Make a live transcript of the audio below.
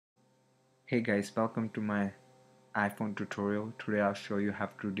Hey guys, welcome to my iPhone tutorial. Today I'll show you how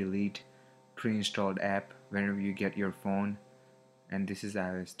to delete pre-installed app whenever you get your phone, and this is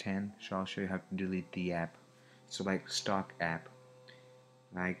iOS 10, so I'll show you how to delete the app. So like stock app,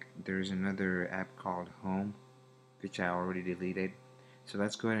 like there's another app called Home which I already deleted. So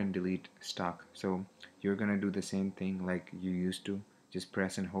let's go ahead and delete stock. So you're gonna do the same thing like you used to. Just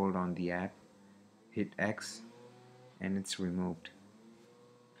press and hold on the app, hit X, and it's removed.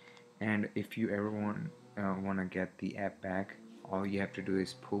 And if you ever want to get the app back, all you have to do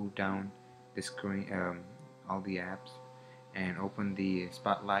is pull down the screen, all the apps, and open the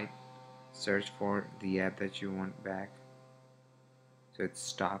spotlight, search for the app that you want back, so it's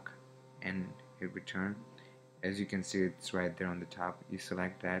stock, and hit return. As you can see, it's right there on the top. You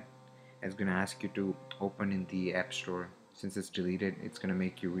select that. It's gonna ask you to open in the app store. Since it's deleted, it's gonna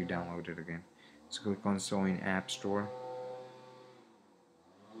make you re-download it again. So click on show in app store,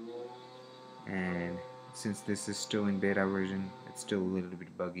 and since this is still in beta version, it's still a little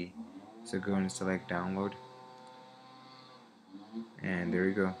bit buggy, so go and select download, and there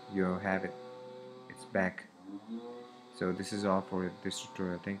you go, you'll have it, it's back. So this is all for this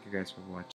tutorial. Thank you guys for watching.